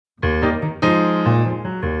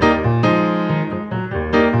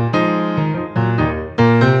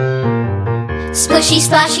Splishy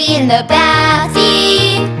splashy in the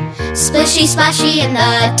bathy, splishy splashy in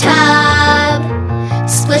the tub,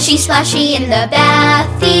 splishy splashy in the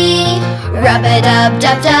bathy,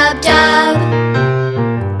 rub-a-dub-dub-dub-dub.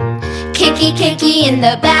 Kicky kicky in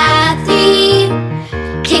the bathy,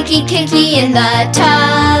 kicky kicky in the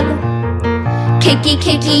tub, kicky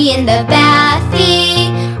kicky in the bathy,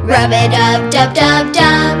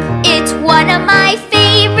 rub-a-dub-dub-dub-dub. It's one of my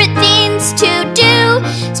favorite things to do.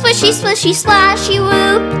 Splishy splishy splashy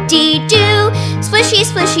whoop-dee-doo, splishy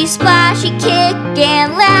splishy splashy kick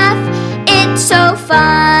and laugh. It's so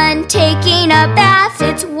fun taking a bath.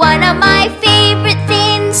 It's one of my favorite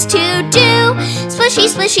things to do. Splishy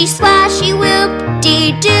splishy splashy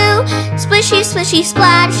whoop-dee-doo, splishy splishy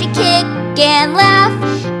splashy kick and laugh.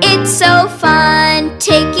 It's so fun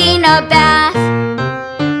taking a bath.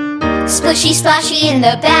 Splishy splashy in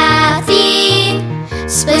the bathy,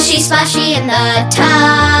 splishy splashy in the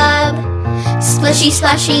tub, splishy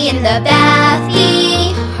splashy in the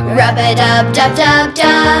bathy,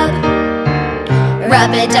 rub-a-dub-dub-dub-dub,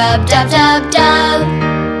 rub-a-dub-dub-dub-dub,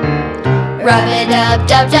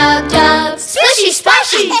 rub-a-dub-dub-dub-dub. Splishy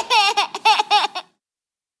splashy!